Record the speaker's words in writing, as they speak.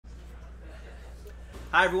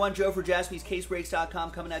Hi everyone, Joe for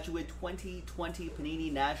JaspysCaseBreaks.com coming at you with 2020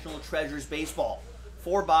 Panini National Treasures Baseball.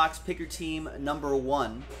 4-box, pick your team, number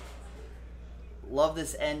 1. Love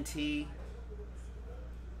this NT. A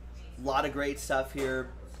lot of great stuff here.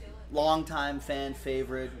 Long-time fan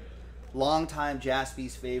favorite. Long-time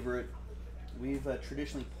Jaspys favorite. We've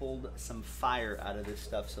traditionally pulled some fire out of this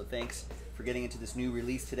stuff, so thanks for getting into this new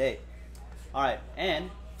release today. All right,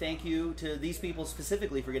 and thank you to these people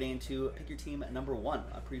specifically for getting into pick your team at number 1.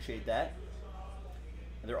 I appreciate that.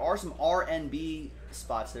 There are some RNB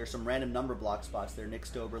spots there, some random number block spots there. Nick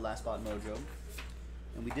Stober, Last Spot Mojo.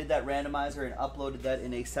 And we did that randomizer and uploaded that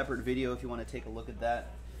in a separate video if you want to take a look at that.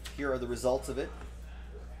 Here are the results of it.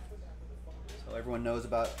 So everyone knows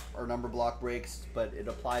about our number block breaks, but it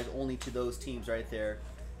applies only to those teams right there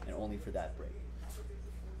and only for that break.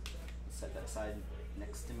 Set that aside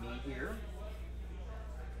next to me here.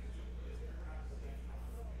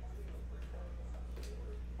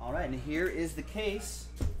 All right, and here is the case.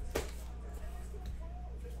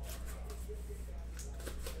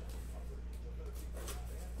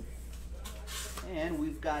 And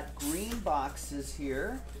we've got green boxes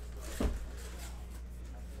here.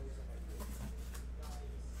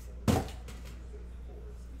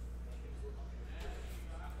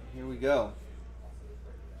 Here we go.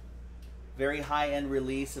 Very high-end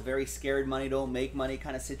release, a very scared money don't make money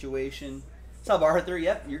kind of situation. What's up, Arthur?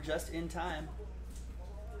 Yep, you're just in time.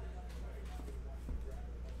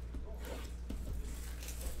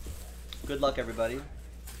 Good luck, everybody.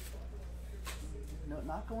 No,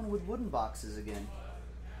 not going with wooden boxes again.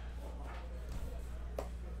 I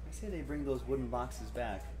say they bring those wooden boxes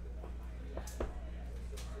back.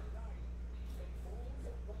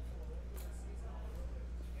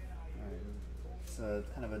 It's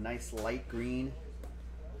kind of a nice light green,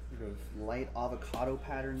 sort of light avocado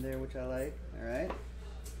pattern there, which I like. All right.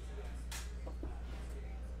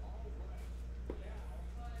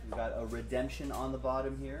 We've got a redemption on the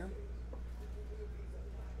bottom here.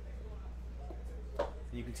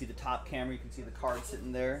 And you can see the top camera, you can see the card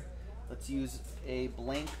sitting there. Let's use a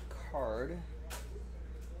blank card.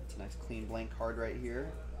 It's a nice clean blank card right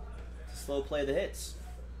here. To slow play the hits.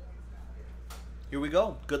 Here we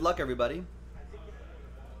go. Good luck, everybody.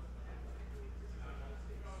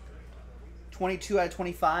 22 out of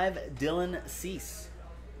 25, Dylan Cease.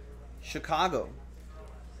 Chicago.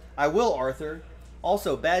 I will, Arthur.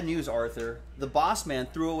 Also, bad news, Arthur. The boss man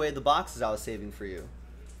threw away the boxes I was saving for you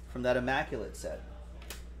from that Immaculate set.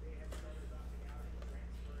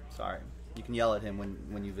 Sorry. You can yell at him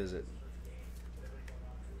when you visit.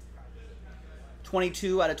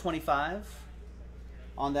 22 out of 25.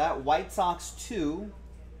 On that, White Sox 2.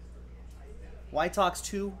 White Sox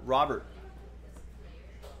 2, Robert.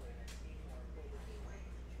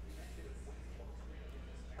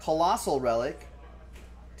 Colossal Relic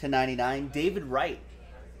to 99, David Wright.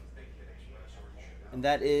 And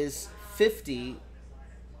that is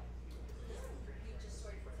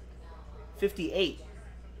 58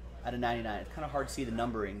 out of 99. It's kind of hard to see the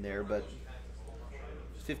numbering there, but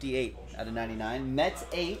 58 out of 99. Mets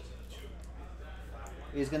 8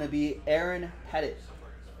 is going to be Aaron Pettit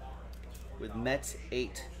with Mets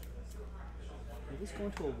 8. Is this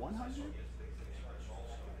going to a 100?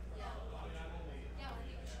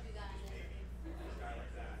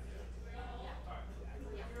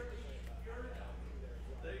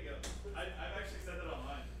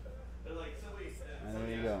 There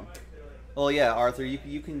you go. Oh yeah, Arthur,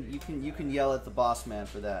 you can yell at the boss man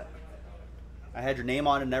for that. I had your name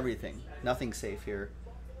on it and everything. Nothing's safe here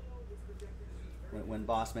when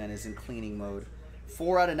boss man is in cleaning mode.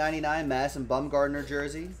 4 out of 99, Madison Bumgarner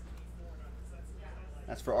jersey.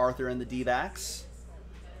 That's for Arthur and the D-backs.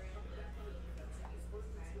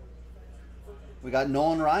 We got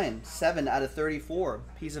Nolan Ryan, 7 out of 34,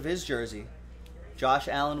 piece of his jersey. Josh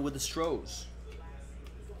Allen with the Stros.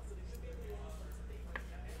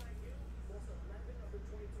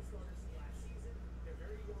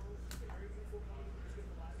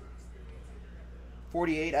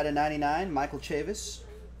 .48 out of 99, Michael Chavis.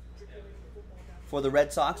 For the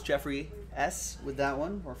Red Sox, Jeffrey S. with that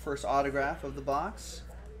one, our first autograph of the box.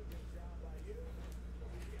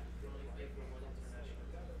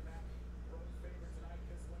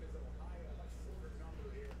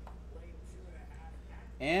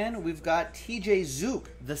 And we've got TJ Zook,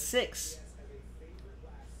 the 6.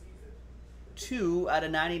 2 out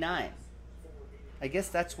of 99. I guess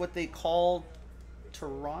that's what they call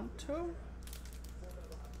Toronto?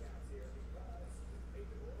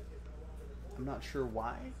 I'm not sure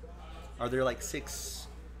why. Are there like 6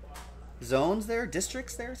 zones there,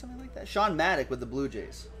 districts there, something like that? Sean Maddock with the Blue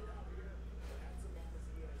Jays.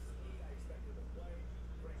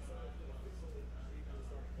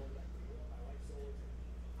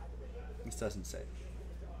 doesn't say.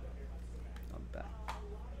 On the back.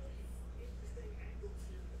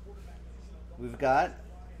 We've got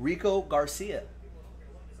Rico Garcia.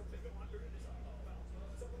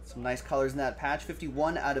 Some nice colors in that patch.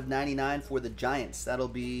 51 out of 99 for the Giants. That'll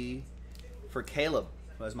be for Caleb,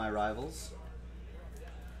 who has my rivals.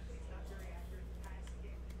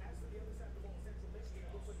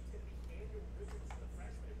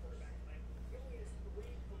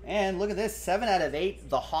 And look at this, 7 out of 8,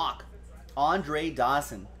 the Hawk, Andre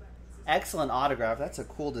Dawson. Excellent autograph. That's a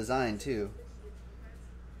cool design, too.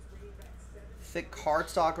 Thick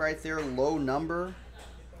cardstock right there, low number.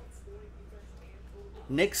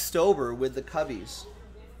 Nick Stober with the Cubbies.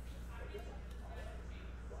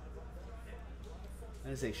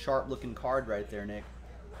 That is a sharp-looking card right there, Nick.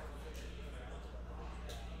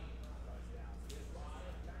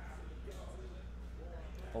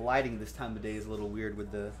 The lighting this time of day is a little weird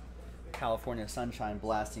with the California sunshine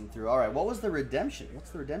blasting through. All right, what was the redemption?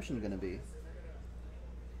 What's the redemption going to be?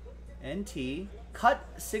 NT. Cut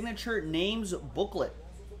signature names booklet.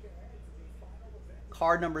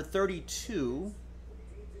 Card number 32.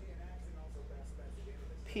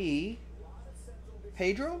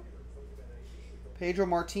 Pedro? Pedro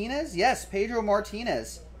Martinez? Yes, Pedro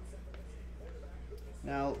Martinez.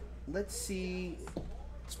 Now, let's see.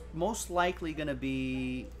 It's most likely going to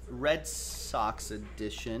be Red Sox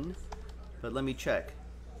edition, but let me check.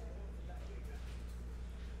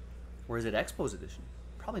 Or is it Expos edition?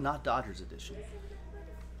 Probably not Dodgers edition.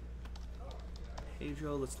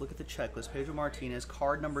 Pedro, let's look at the checklist. Pedro Martinez,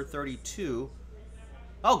 card number 32.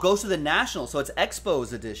 Oh, goes to the Nationals, so it's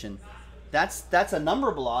Expos edition. That's a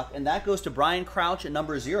number block, and that goes to Brian Crouch at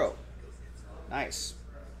number 0. Nice.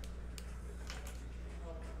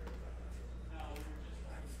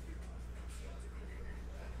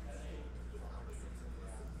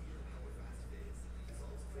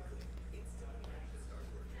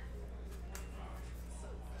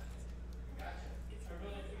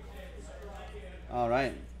 All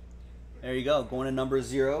right. There you go. Going to number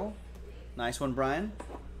 0. Nice one, Brian.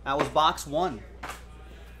 That was box 1.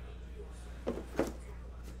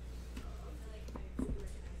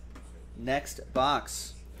 Next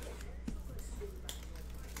box.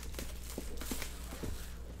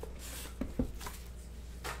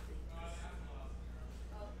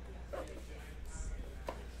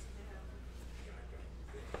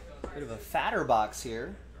 Bit of a fatter box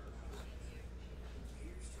here.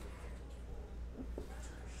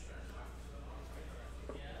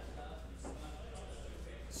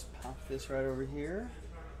 Let's pop this right over here.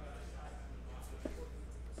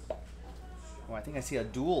 Oh, I think I see a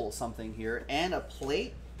dual something here and a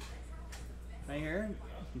plate right here. You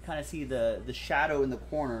can kind of see the shadow in the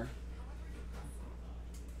corner.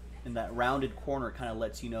 And that rounded corner kind of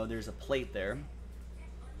lets you know there's a plate there.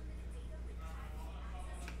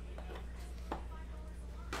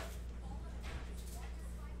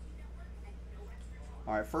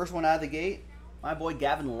 All right, first one out of the gate, my boy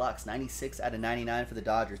Gavin Lux, 96 out of 99 for the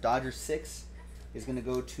Dodgers. Dodgers 6 is going to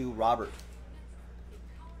go to Robert.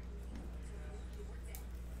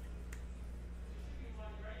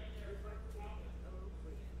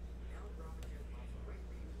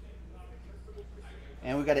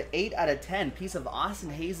 And we got an 8 out of 10 piece of Austin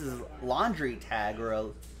Hayes' laundry tag, or a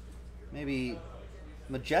maybe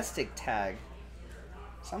majestic tag.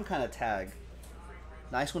 Some kind of tag.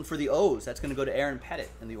 Nice one for the O's. That's going to go to Aaron Pettit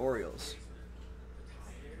and the Orioles.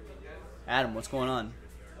 Adam, what's going on?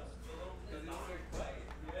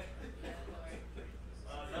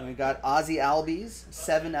 And we got Ozzie Albies,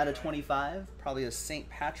 7 out of 25. Probably a St.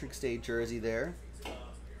 Patrick's Day jersey there.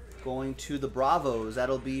 Going to the Bravos.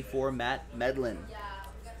 That'll be for Matt Medlin.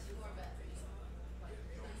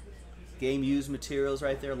 Game used materials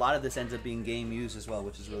right there. A lot of this ends up being game used as well,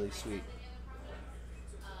 which is really sweet.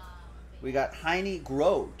 We got Heine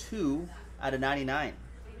Groh, 2 out of 99.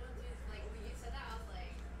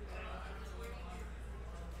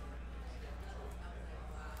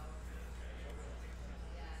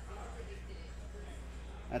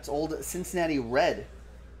 That's old Cincinnati Red.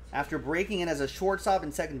 After breaking in as a shortstop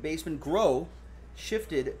and second baseman, Groh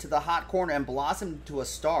shifted to the hot corner and blossomed to a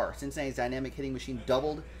star. Cincinnati's dynamic hitting machine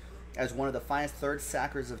doubled as one of the finest third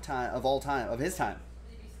sackers of his time.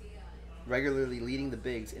 Regularly leading the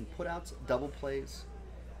bigs in putouts, double plays,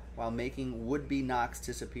 while making would-be knocks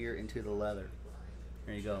disappear into the leather.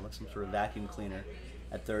 There you go. Looks some sort of vacuum cleaner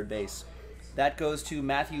at third base. That goes to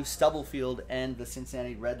Matthew Stubblefield and the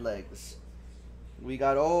Cincinnati Redlegs. We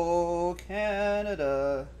got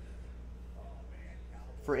Canada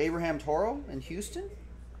for Abraham Toro in Houston.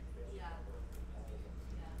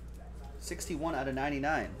 61 out of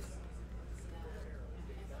 99.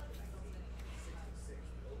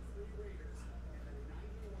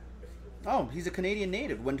 Oh, he's a Canadian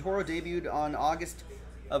native. When Toro debuted on August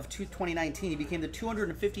of 2019, he became the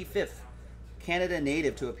 255th Canada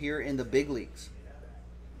native to appear in the big leagues.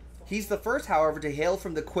 He's the first, however, to hail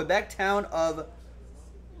from the Quebec town of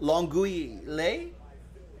Longueuil.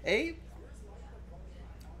 I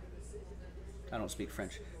don't speak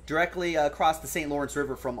French. Directly across the St. Lawrence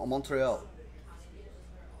River from Montreal.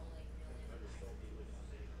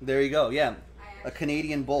 There you go. Yeah, a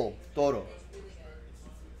Canadian bull, Toro.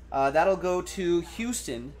 That'll go to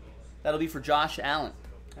Houston. That'll be for Josh Allen.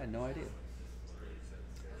 I had no idea.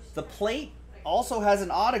 The plate also has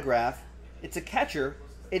an autograph. It's a catcher.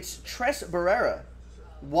 It's Tres Barrera.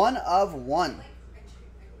 1/1.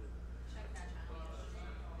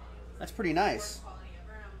 That's pretty nice.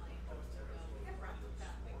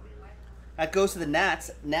 That goes to the Nats.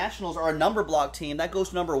 Nationals are a number block team. That goes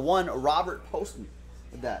to number 1, Robert Poston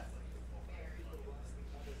with that.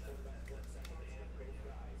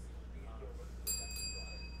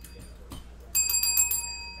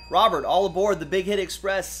 Robert, all aboard the Big Hit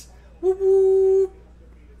Express. Woo woo.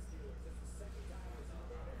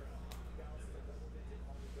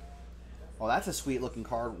 Oh, that's a sweet looking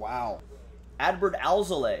card. Wow. Adbert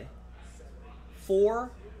Alzolay.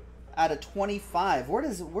 4/25.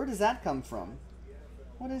 Where does that come from?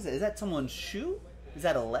 What is it? Is that someone's shoe? Is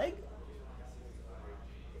that a leg?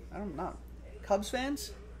 I don't know. Cubs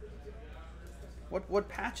fans? What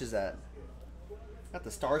patch is that? Got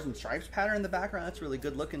the stars and stripes pattern in the background. That's really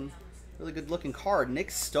good looking card. Nick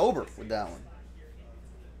Stober with that one.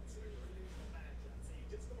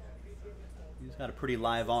 He's got a pretty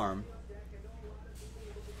live arm.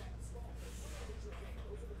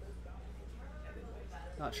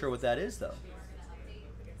 Not sure what that is, though.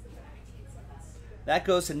 That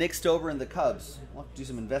goes to Nick Stober and the Cubs. We'll have to do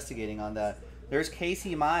some investigating on that. There's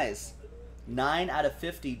Casey Mize.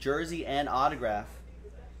 9/50, jersey and autograph.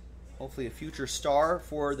 Hopefully a future star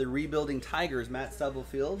for the rebuilding Tigers, Matt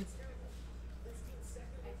Stubblefield.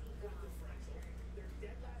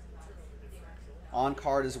 On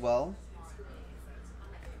card as well.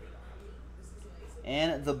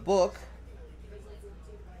 And the book.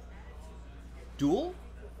 Dual?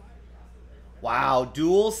 Wow,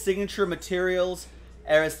 dual signature materials.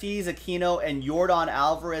 Aristides Aquino and Yordan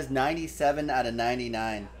Alvarez,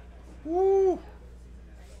 97/99. Woo!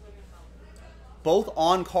 Both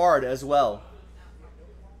on card as well.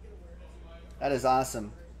 That is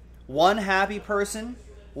awesome. One happy person,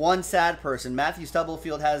 one sad person. Matthew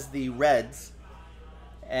Stubblefield has the Reds,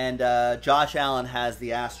 and Josh Allen has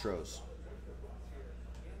the Astros.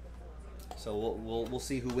 So we'll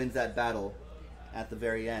see who wins that battle at the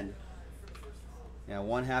very end. Yeah,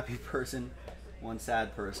 one happy person, one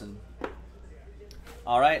sad person.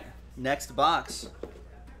 All right, next box.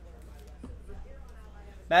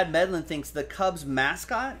 Matt Medlin thinks the Cubs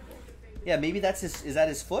mascot. Yeah, maybe that's his. Is that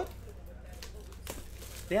his foot?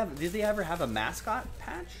 Did they ever have a mascot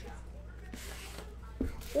patch?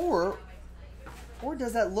 Or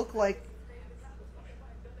does that look like?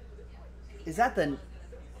 Is that the?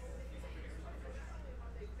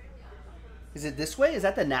 Is it this way? Is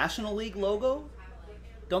that the National League logo?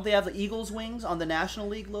 Don't they have the Eagles wings on the National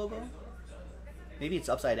League logo? Maybe it's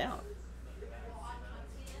upside down.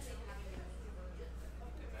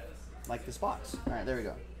 Like this box. All right, there we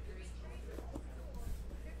go.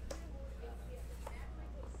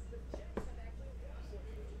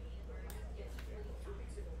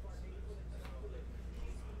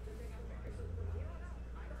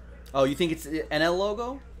 Oh, you think it's the NL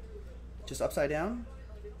logo? Just upside down?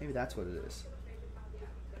 Maybe that's what it is.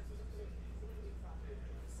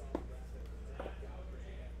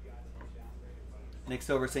 Nick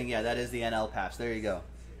Stover saying, yeah, that is the NL patch. There you go.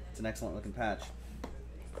 It's an excellent looking patch.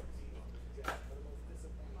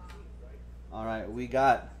 All right, we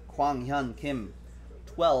got Kwang Hyun Kim,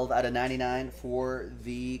 12/99 for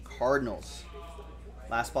the Cardinals.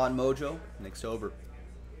 Last spot mojo, Nick Stover.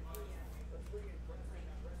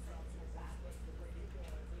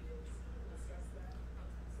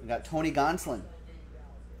 We got Tony Gonsolin,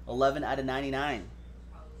 11/99.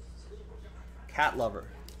 Cat lover,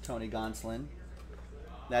 Tony Gonsolin.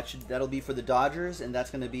 That'll be for the Dodgers, and that's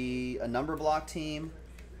going to be a number block team.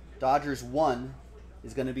 Dodgers 1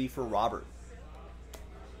 is going to be for Robert.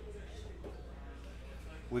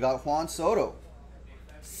 We got Juan Soto,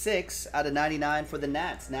 6/99 for the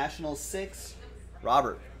Nats. Nationals 6,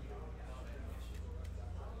 Robert.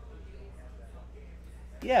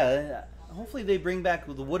 Yeah, hopefully they bring back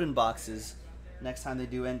the wooden boxes next time they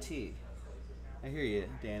do NT. I hear you,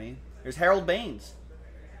 Danny. There's Harold Baines,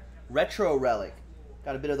 retro relic.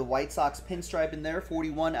 Got a bit of the White Sox pinstripe in there,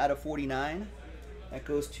 41/49. That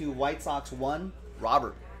goes to White Sox 1,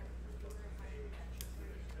 Robert.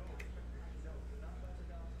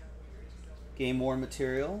 Game worn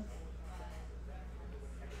material.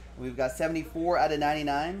 We've got 74 out of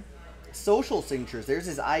 99. Social signatures. There's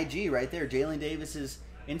his IG right there. Jalen Davis's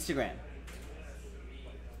Instagram.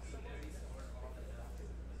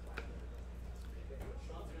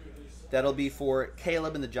 That'll be for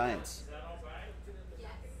Caleb and the Giants.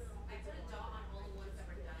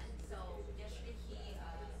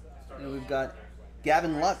 And we've got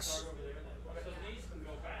Gavin Lux.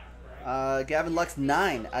 Gavin Lux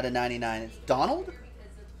 9 out of 99. It's Donald?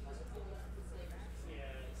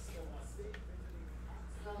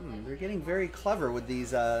 They're getting very clever with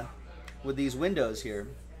these windows here.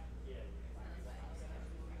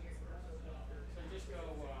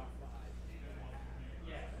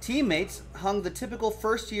 Teammates hung the typical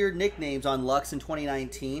first-year nicknames on Lux in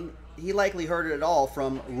 2019. He likely heard it all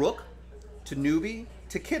from Rook to Newbie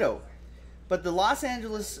to Kiddo. But the Los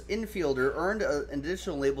Angeles infielder earned an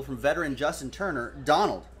additional label from veteran Justin Turner,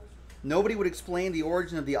 Donald. Nobody would explain the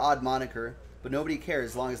origin of the odd moniker, but nobody cares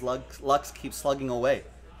as long as Lux keeps slugging away.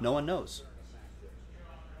 No one knows.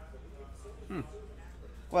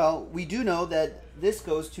 Well, we do know that this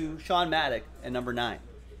goes to Sean Maddock at number 9.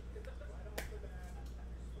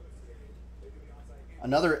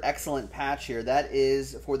 Another excellent patch here. That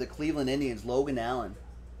is for the Cleveland Indians, Logan Allen.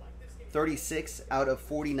 36 out of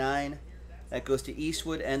 49. That goes to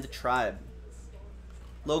Eastwood and the Tribe.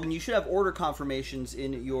 Logan, you should have order confirmations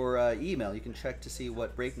in your email. You can check to see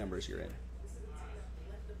what break numbers you're in.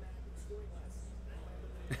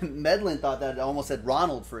 Medlin thought that it almost said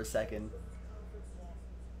Ronald for a second.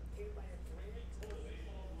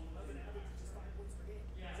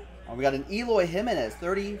 Oh, we got an Eloy Jimenez,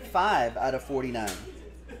 35 out of 49.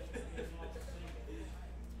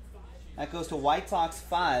 That goes to White Sox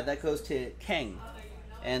 5. That goes to Kang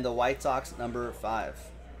and the White Sox number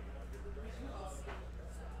 5.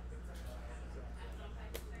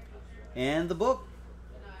 And the book.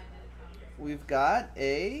 We've got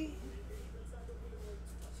a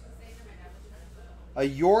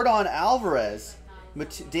Yordan Alvarez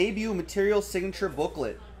debut material signature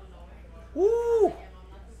booklet. Woo!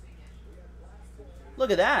 Look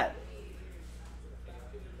at that.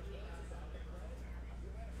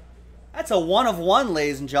 That's a 1 of 1,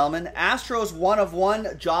 ladies and gentlemen. Astros 1 of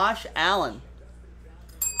 1, Josh Allen.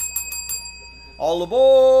 All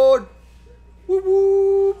aboard! Woo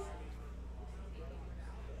woo!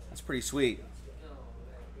 That's pretty sweet.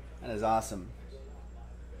 That is awesome.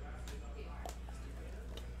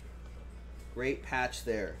 Great patch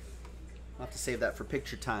there. I'll have to save that for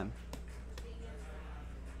picture time.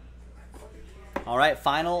 All right,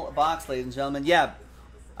 final box, ladies and gentlemen. Yeah,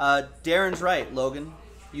 Darren's right, Logan.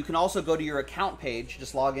 You can also go to your account page.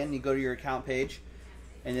 Just log in, you go to your account page,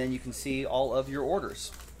 and then you can see all of your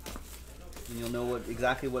orders. And you'll know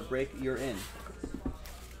exactly what break you're in.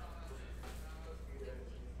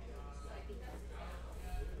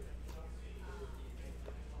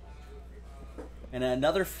 And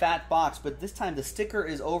another fat box, but this time the sticker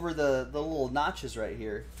is over the little notches right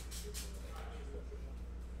here.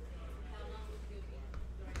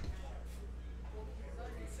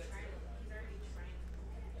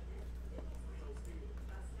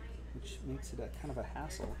 Which makes it kind of a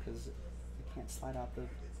hassle because you can't slide out the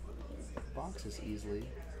boxes easily.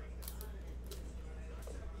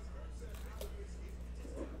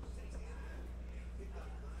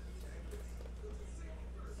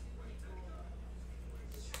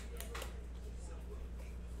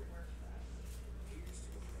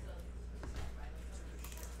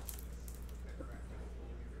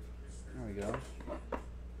 There we go.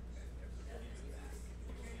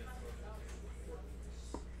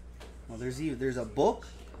 Well, there's a book,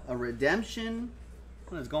 a redemption.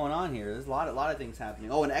 What is going on here? There's a lot of things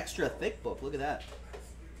happening. Oh, an extra thick book. Look at that.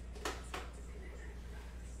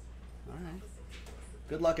 All right.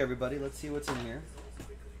 Good luck, everybody. Let's see what's in here.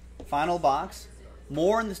 Final box.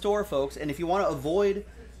 More in the store, folks. And if you want to avoid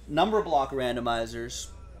number block randomizers,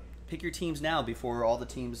 pick your teams now before all the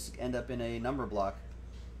teams end up in a number block.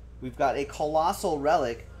 We've got a colossal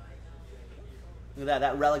relic. Look at that.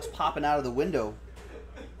 That relic's popping out of the window.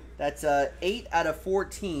 That's 8 out of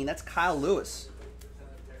 14. That's Kyle Lewis.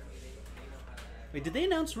 Wait, did they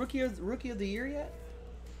announce rookie of the year yet?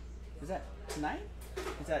 Is that tonight?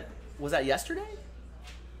 Was that yesterday?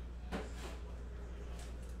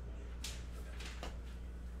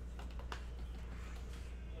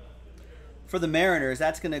 For the Mariners,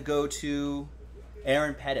 that's going to go to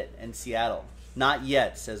Aaron Pettit in Seattle. Not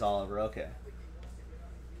yet, says Oliver. Okay.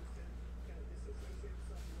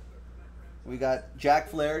 We got Jack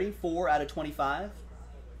Flaherty, 4 out of 25.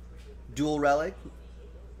 Dual relic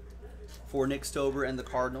for Nick Stober and the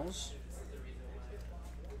Cardinals.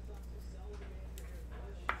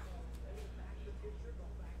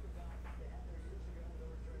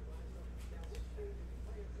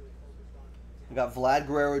 We got Vlad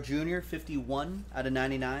Guerrero Jr., 51 out of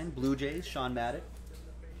 99. Blue Jays, Sean Maddox.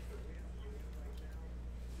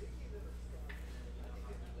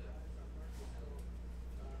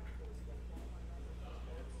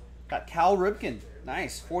 Got Cal Ripken.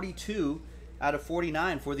 Nice. 42 out of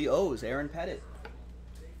 49 for the O's. Aaron Pettit.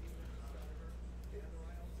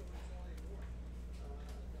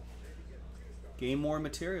 Game more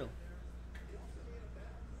material.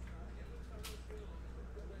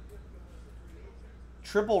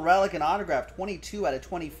 Triple relic and autograph. 22 out of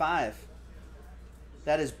 25.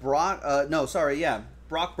 That is Brock.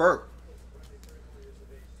 Brock Burke.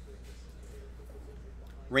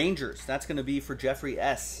 Rangers. That's going to be for Jeffrey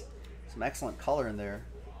S. Some excellent color in there.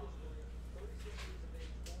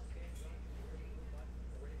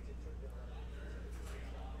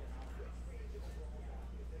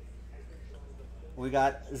 We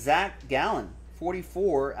got Zach Gallen,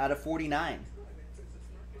 44 out of 49.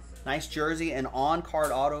 Nice jersey and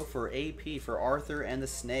on-card auto for AP for Arthur and the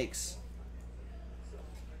Snakes.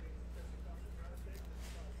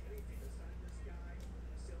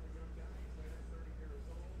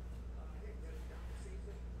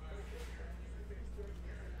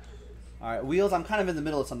 All right, Wheels, I'm kind of in the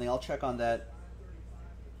middle of something. I'll check on that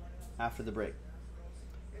after the break.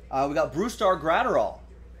 We got Brustar Gratterall.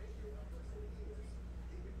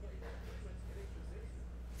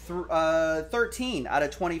 13 out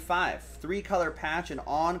of 25. 3-color patch and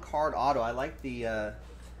on-card auto. I like the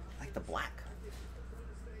black.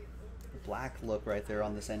 The black look right there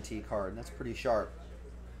on this NT card. That's pretty sharp.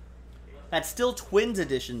 That's still Twins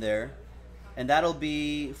edition there. And that'll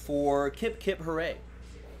be for Kip Kip Hooray.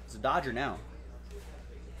 It's a Dodger now.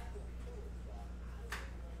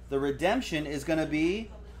 The redemption is going to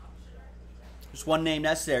be just one name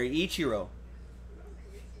necessary. Ichiro.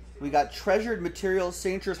 We got Treasured Materials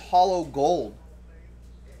Signatures Hollow Gold.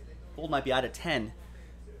 Gold might be out of 10.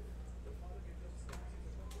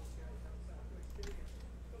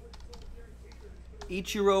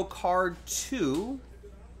 Ichiro card 2.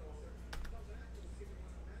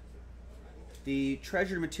 The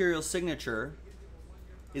Treasured Materials signature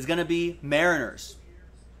is going to be Mariners.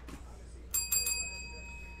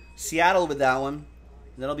 Seattle with that one.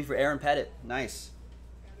 And that'll be for Aaron Pettit. Nice.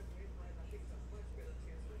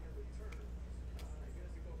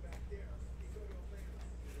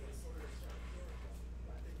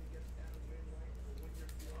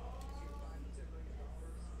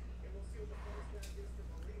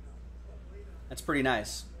 That's pretty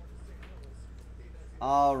nice.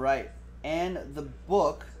 All right. And the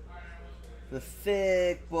book, the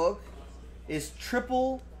thick book, is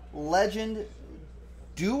Triple Legend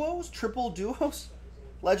Duos? Triple Duos?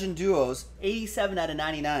 Legend Duos, 87 out of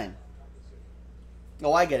 99.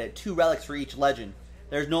 Oh, I get it. 2 relics for each legend.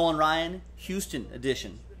 There's Nolan Ryan, Houston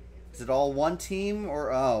edition. Is it all one team or,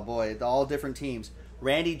 oh boy, all different teams.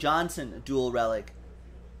 Randy Johnson, dual relic.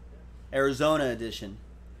 Arizona edition.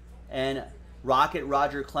 And Rocket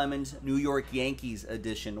Roger Clemens, New York Yankees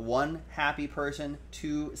edition. 1 happy person,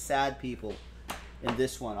 2 sad people in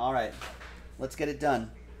this one. All right, let's get it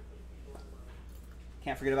done.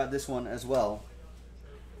 Can't forget about this one as well.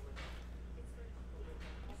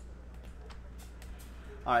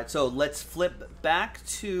 All right, so let's flip back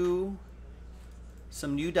to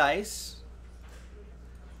some new dice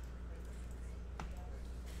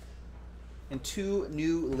and 2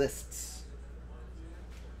 new lists.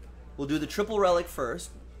 We'll do the triple relic first.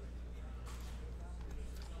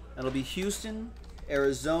 That'll be Houston,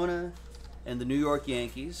 Arizona, and the New York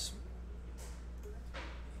Yankees.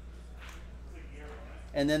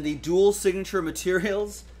 And then the dual signature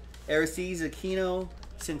materials, Aristides Aquino,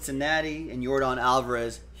 Cincinnati, and Yordan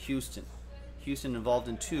Alvarez, Houston. Houston involved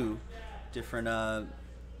in 2 different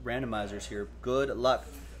randomizers here. Good luck.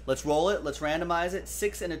 Let's roll it. Let's randomize it.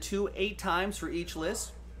 6 and a 2, 8 times for each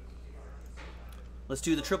list. Let's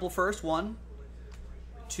do the triple first. 1,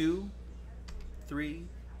 2, 3,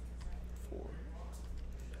 4,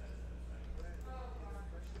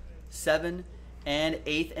 7, and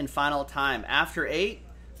 8th and final time. After 8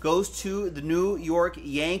 goes to the New York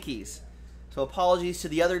Yankees. So apologies to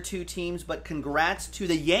the other 2 teams, but congrats to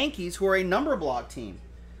the Yankees, who are a number block team.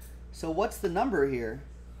 So what's the number here?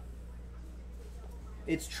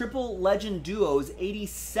 It's Triple Legend Duos,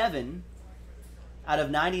 87 out of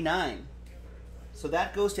 99. So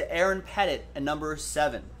that goes to Aaron Pettit at number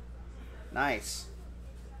 7. Nice.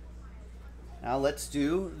 Now let's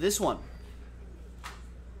do this one.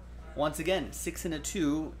 Once again, 6 and a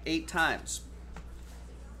 2, 8 times.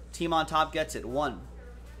 Team on top gets it. 1,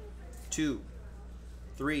 2,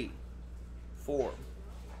 3, 4,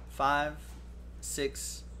 5,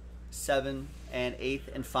 6, 7, and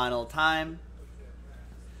 8th and final time.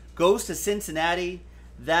 goes to Cincinnati.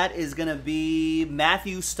 That is going to be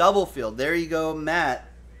Matthew Stubblefield. There you go, Matt.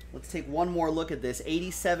 Let's take one more look at this.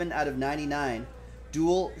 87 out of 99.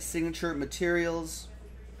 Dual signature materials.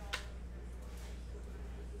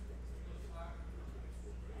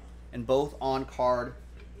 And both on card.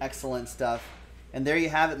 Excellent stuff. And there you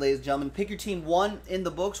have it, ladies and gentlemen. Pick your team 1 in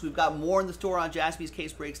the books. We've got more in the store on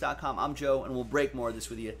jaspyscasebreaks.com. I'm Joe, and we'll break more of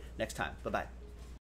this with you next time. Bye-bye.